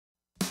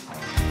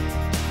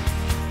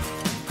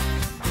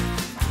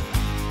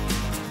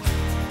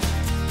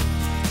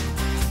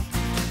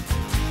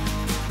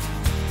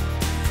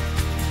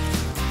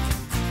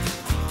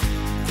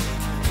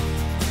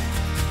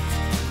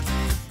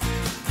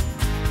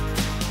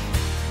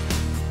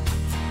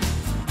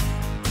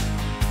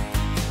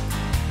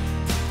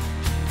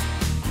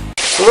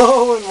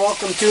Hello and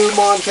welcome to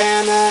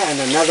Montana and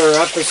another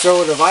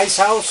episode of Ice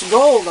House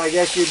Gold, I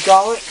guess you'd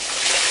call it.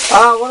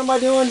 What am I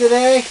doing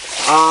today?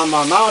 I'm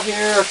out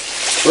here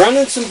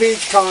running some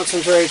beach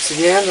concentrates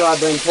again that I've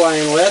been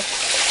playing with.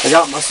 I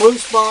got my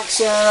sluice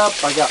box set up,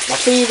 I got my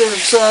feeder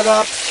set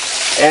up,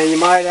 and you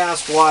might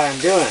ask why I'm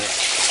doing it.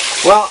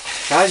 Well,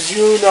 as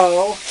you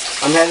know,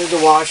 I'm headed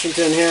to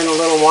Washington here in a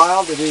little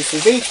while to do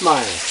some beach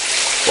mining.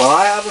 Well,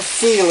 I have a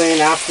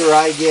feeling after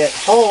I get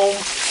home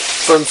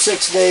from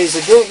 6 days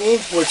of digging,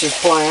 which is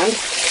planned,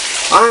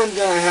 I'm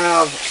going to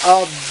have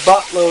a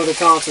buttload of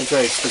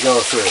concentrates to go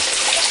through.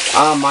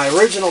 My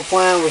original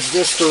plan was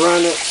just to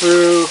run it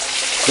through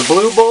the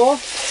Blue Bowl,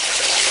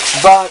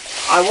 but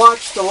I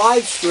watched the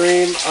live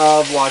stream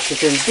of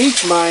Washington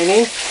Beach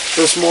Mining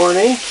this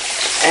morning,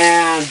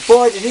 and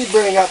boy did he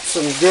bring up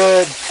some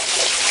good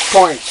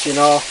points, you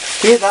know.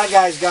 That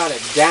guy's got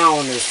it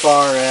down as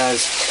far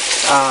as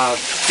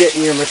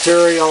getting your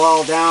material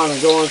all down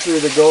and going through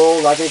the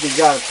gold. I think he's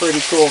got a pretty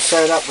cool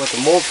setup with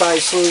the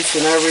multi-sluice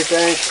and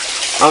everything.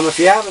 If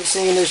you haven't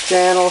seen his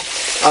channel,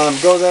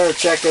 go there and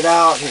check it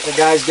out. The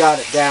guy's got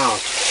it down.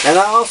 And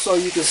also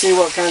you can see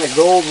what kind of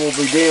gold we'll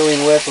be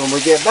dealing with when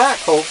we get back,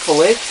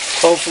 hopefully.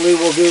 Hopefully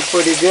we'll do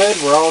pretty good.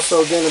 We're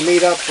also going to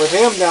meet up with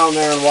him down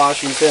there in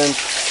Washington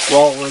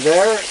while we're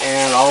there,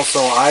 and also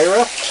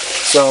Ira.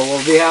 So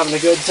we'll be having a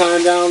good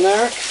time down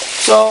there.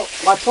 So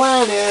my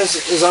plan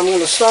is I'm going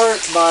to start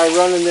by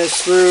running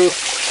this through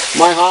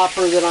my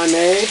hopper that I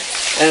made,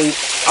 and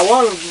I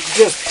want to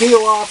just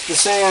peel off the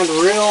sand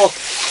real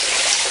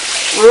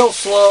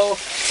slow,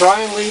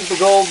 try and leave the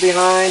gold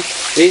behind.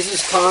 These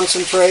is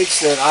concentrates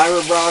that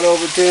Ira brought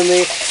over to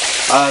me.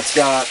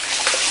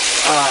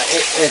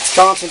 It's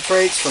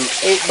concentrates from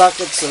 8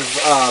 buckets of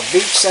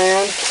beach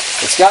sand.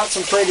 It's got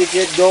some pretty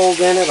good gold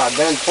in it. I've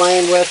been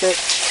playing with it.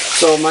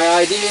 So my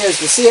idea is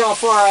to see how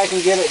far I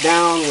can get it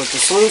down with the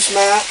sluice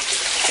mat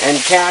and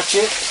catch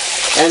it,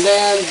 and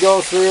then go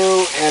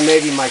through and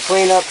maybe my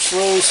cleanup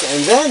sluice,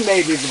 and then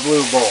maybe the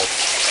Blue Bowl.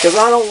 Because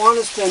I don't want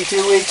to spend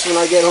 2 weeks when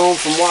I get home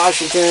from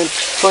Washington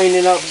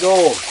cleaning up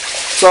gold.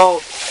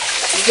 So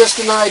just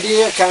an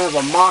idea, kind of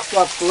a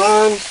mock-up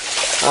run.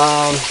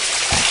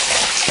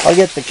 I'll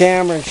get the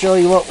camera and show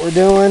you what we're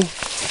doing.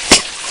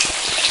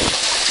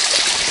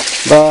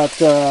 But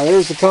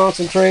there's the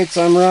concentrates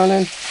I'm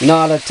running.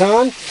 Not a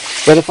ton,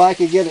 but if I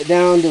could get it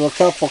down to a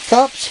couple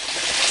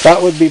cups, that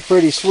would be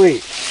pretty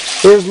sweet.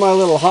 Here's my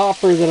little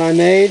hopper that I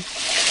made,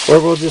 where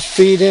we'll just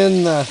feed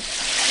in the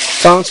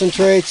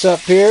concentrates up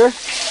here.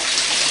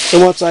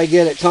 And once I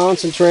get it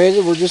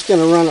concentrated, we're just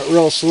going to run it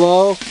real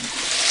slow.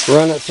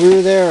 Run it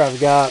through there. I've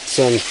got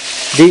some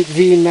deep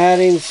V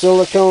matting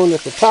silicone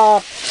at the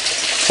top.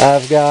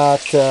 I've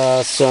got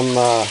some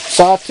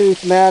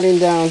sawtooth matting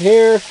down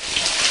here.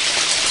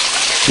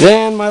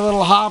 Then my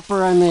little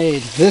hopper I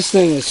made. This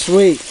thing is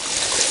sweet.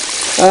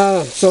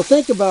 So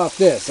think about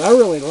this. I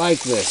really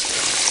like this.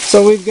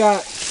 So we've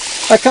got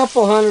a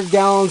couple 100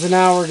 gallons an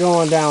hour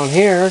going down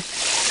here.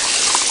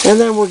 And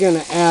then we're going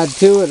to add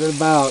to it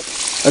about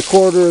a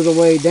quarter of the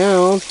way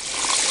down.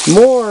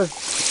 More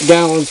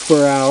gallons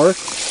per hour.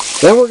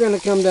 Then we're going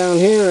to come down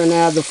here and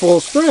add the full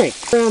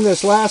strength. I ran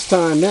this last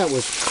time. That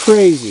was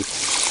crazy.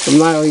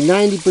 Nearly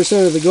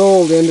 90% of the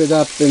gold ended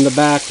up in the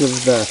back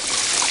of the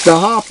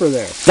hopper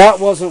there. That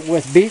wasn't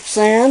with beach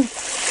sand,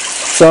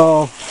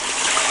 so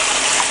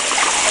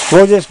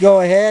we'll just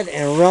go ahead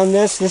and run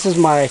this. This is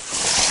my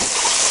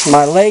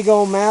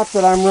Lego mat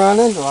that I'm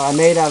running. I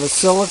made out of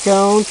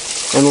silicone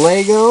and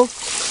Lego.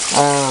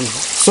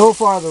 So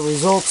far the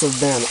results have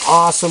been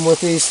awesome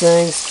with these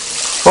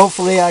things.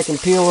 Hopefully I can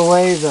peel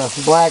away the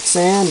black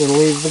sand and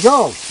leave the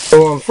gold.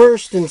 So on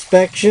first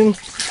inspection,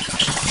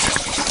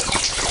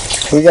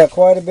 we got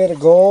quite a bit of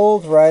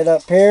gold right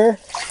up here.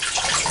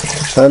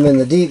 I'm in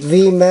the deep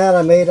V mat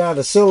I made out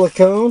of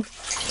silicone,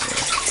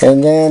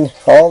 and then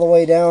all the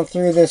way down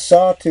through this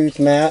sawtooth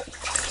mat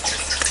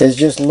is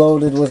just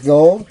loaded with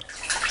gold.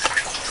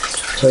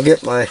 So I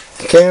get my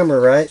camera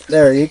right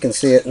there, you can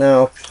see it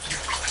now.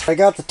 I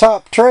got the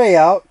top tray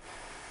out,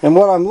 and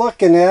what I'm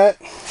looking at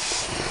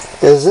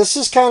is this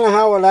is kind of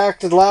how it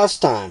acted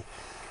last time,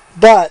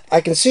 but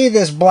I can see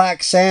this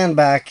black sand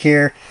back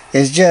here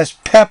is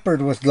just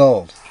peppered with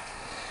gold.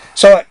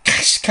 So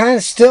it's kind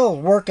of still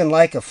working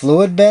like a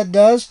fluid bed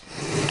does.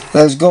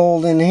 There's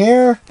gold in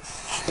here.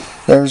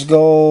 There's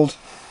gold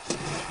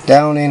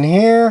down in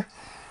here.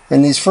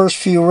 In these first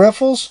few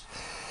riffles.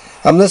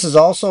 This is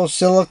also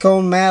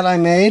silicone mat I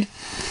made.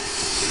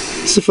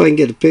 Let's see if I can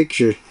get a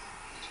picture.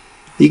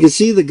 You can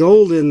see the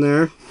gold in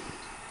there.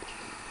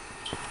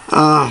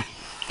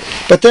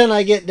 But then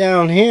I get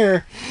down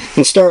here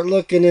and start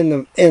looking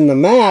in the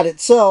mat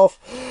itself.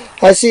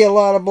 I see a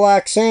lot of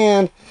black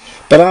sand,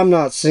 but I'm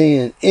not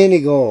seeing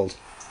any gold.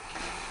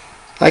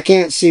 I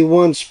can't see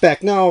one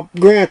speck. Now,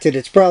 granted,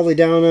 it's probably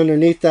down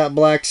underneath that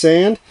black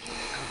sand,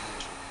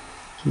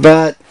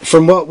 but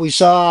from what we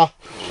saw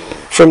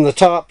from the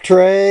top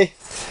tray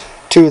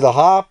to the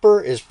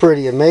hopper is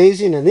pretty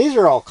amazing. And these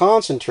are all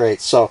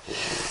concentrates, so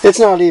it's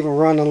not even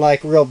running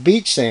like real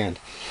beach sand.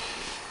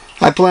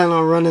 I plan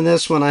on running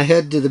this when I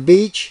head to the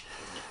beach,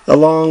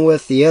 along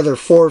with the other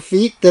 4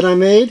 feet that I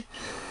made.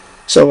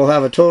 So we'll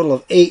have a total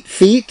of 8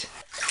 feet.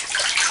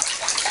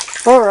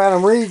 Alright,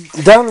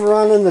 I'm done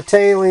running the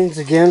tailings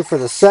again for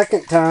the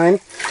second time.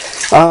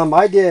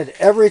 I did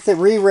everything,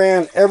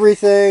 reran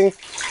everything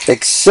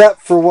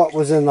except for what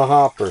was in the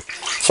hopper.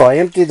 So I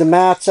emptied the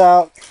mats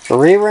out,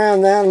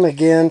 reran them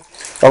again,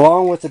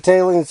 along with the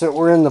tailings that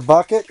were in the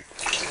bucket.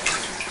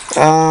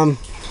 And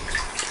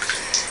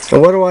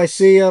what do I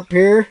see up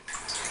here?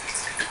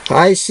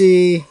 I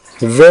see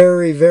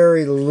very,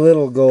 very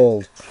little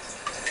gold.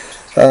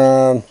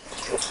 Get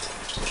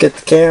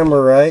the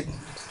camera right.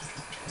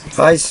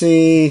 I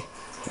see,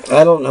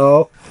 I don't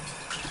know,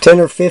 10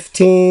 or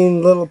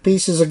 15 little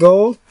pieces of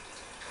gold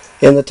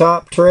in the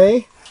top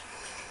tray.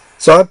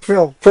 So I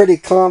feel pretty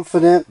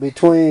confident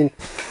between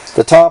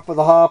the top of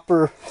the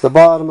hopper, the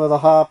bottom of the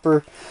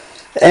hopper,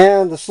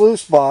 and the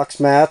sluice box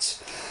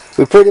mats.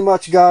 We pretty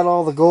much got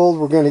all the gold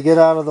we're going to get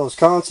out of those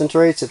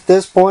concentrates at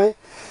this point.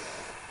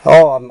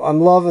 Oh, I'm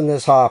loving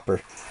this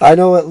hopper. I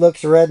know it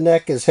looks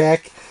redneck as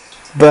heck,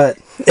 but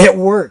it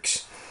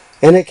works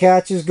and it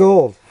catches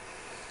gold.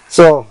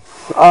 So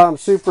I'm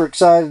super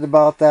excited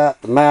about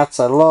that. The mats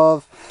I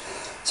love.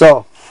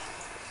 So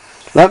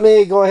let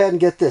me go ahead and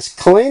get this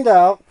cleaned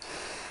out.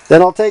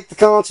 Then I'll take the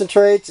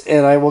concentrates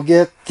and I will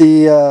get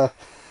the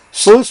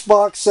sluice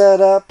box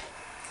set up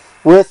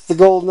with the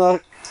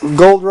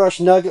Gold Rush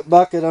Nugget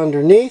bucket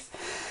underneath.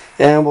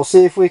 And we'll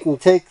see if we can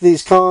take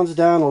these cons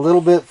down a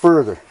little bit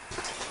further.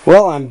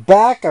 Well, I'm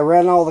back. I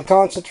ran all the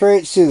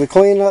concentrates through the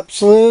cleanup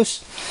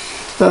sluice.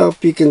 I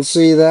hope you can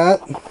see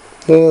that.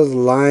 There's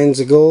lines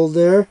of gold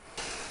there.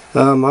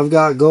 I've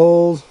got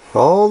gold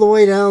all the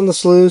way down the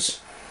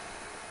sluice.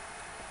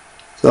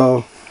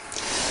 So,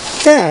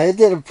 yeah, it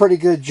did a pretty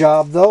good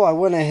job though. I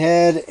went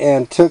ahead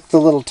and took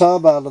the little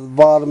tub out of the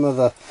bottom of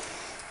the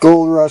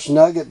Gold Rush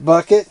Nugget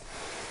bucket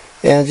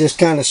and just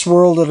kind of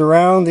swirled it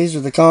around. These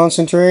are the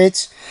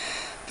concentrates.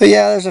 But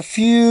yeah, there's a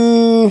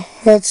few,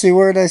 let's see,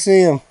 where did I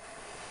see them?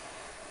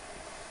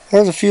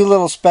 There's a few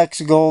little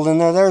specks of gold in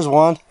there. There's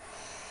one.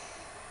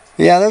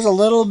 Yeah, there's a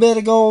little bit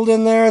of gold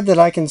in there that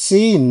I can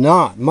see,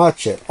 not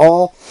much at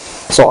all.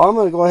 So I'm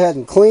going to go ahead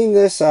and clean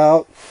this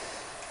out.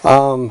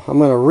 I'm going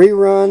to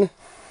rerun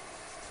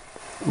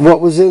what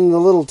was in the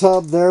little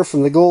tub there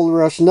from the Gold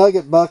Rush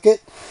Nugget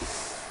bucket.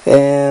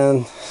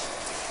 And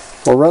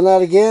we'll run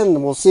that again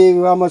and we'll see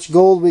how much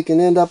gold we can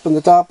end up in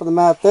the top of the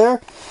mat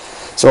there.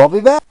 So I'll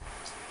be back.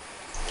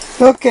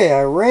 Okay,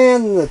 I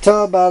ran the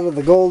tub out of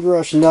the Gold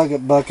Rush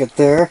Nugget bucket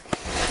there.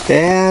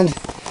 And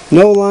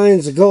no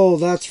lines of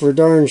gold, that's for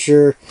darn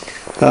sure.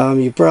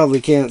 You probably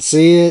can't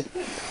see it.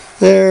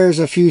 There's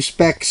a few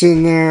specks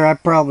in there. I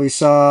probably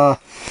saw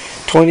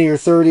 20 or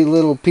 30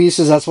 little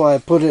pieces. That's why I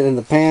put it in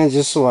the pan,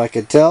 just so I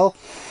could tell.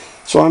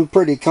 So I'm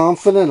pretty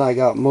confident I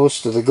got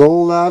most of the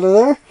gold out of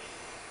there.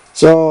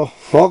 So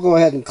I'll go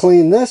ahead and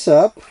clean this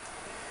up.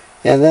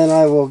 And then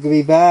I will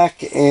be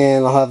back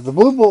and I'll have the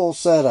blue bowl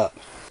set up.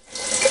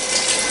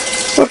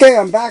 Okay,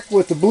 I'm back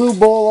with the blue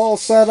bowl all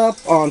set up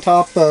on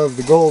top of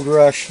the Gold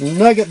Rush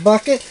Nugget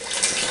bucket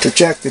to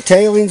check the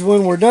tailings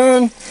when we're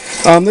done.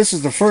 This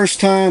is the first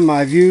time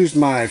I've used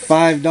my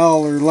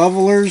 $5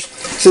 levelers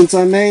since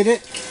I made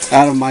it,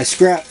 out of my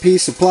scrap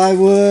piece of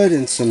plywood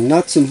and some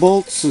nuts and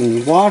bolts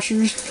and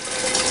washers.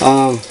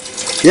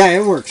 Yeah,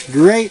 it works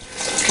great.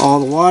 All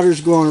the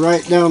water's going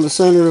right down the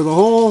center of the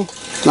hole,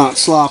 not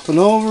slopping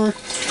over.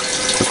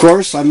 Of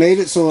course, I made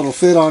it so it'll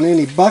fit on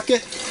any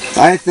bucket.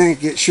 I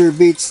think it sure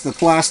beats the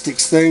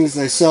plastics things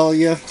they sell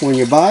you when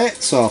you buy it,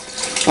 so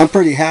I'm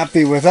pretty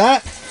happy with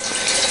that.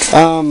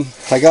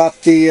 I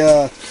got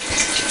the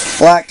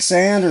black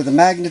sand or the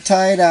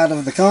magnetite out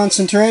of the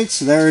concentrates.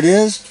 There it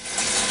is.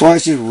 Well,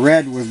 it's just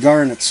red with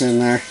garnets in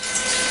there.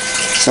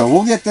 So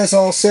we'll get this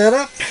all set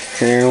up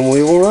and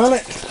we will run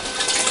it.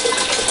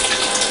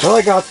 Well,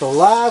 I got the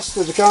last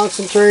of the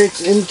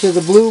concentrates into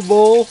the blue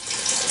bowl.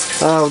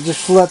 I'll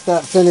just let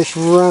that finish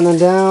running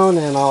down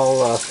and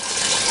I'll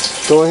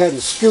go ahead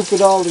and scoop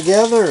it all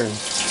together and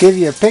give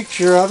you a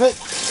picture of it.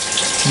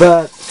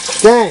 But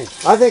dang,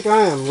 I think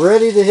I am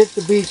ready to hit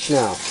the beach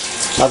now.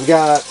 I've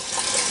got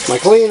my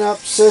cleanup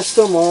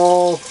system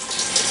all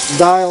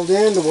dialed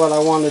in to what I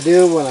want to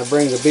do when I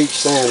bring the beach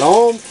sand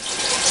home.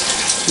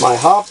 My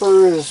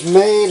hopper is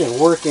made and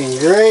working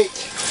great.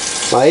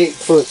 My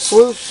 8-foot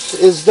sluice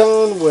is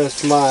done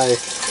with my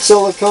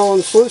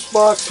silicone sluice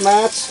box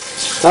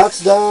mats.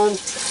 That's done.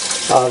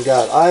 I've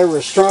got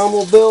Irish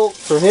trommel built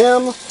for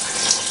him.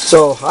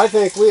 So I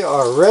think we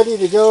are ready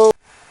to go.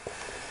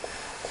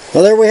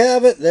 Well, there we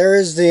have it. There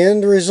is the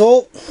end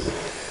result.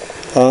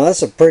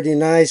 That's a pretty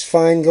nice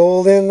fine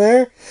gold in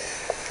there.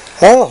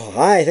 Oh,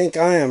 I think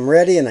I am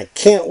ready and I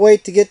can't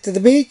wait to get to the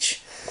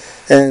beach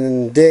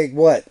and dig,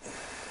 what,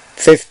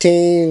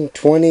 15,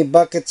 20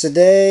 buckets a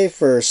day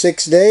for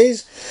 6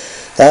 days.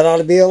 That ought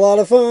to be a lot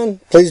of fun.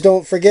 Please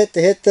don't forget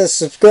to hit the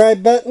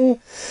subscribe button.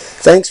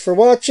 Thanks for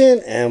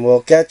watching and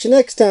we'll catch you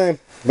next time.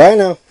 Bye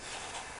now.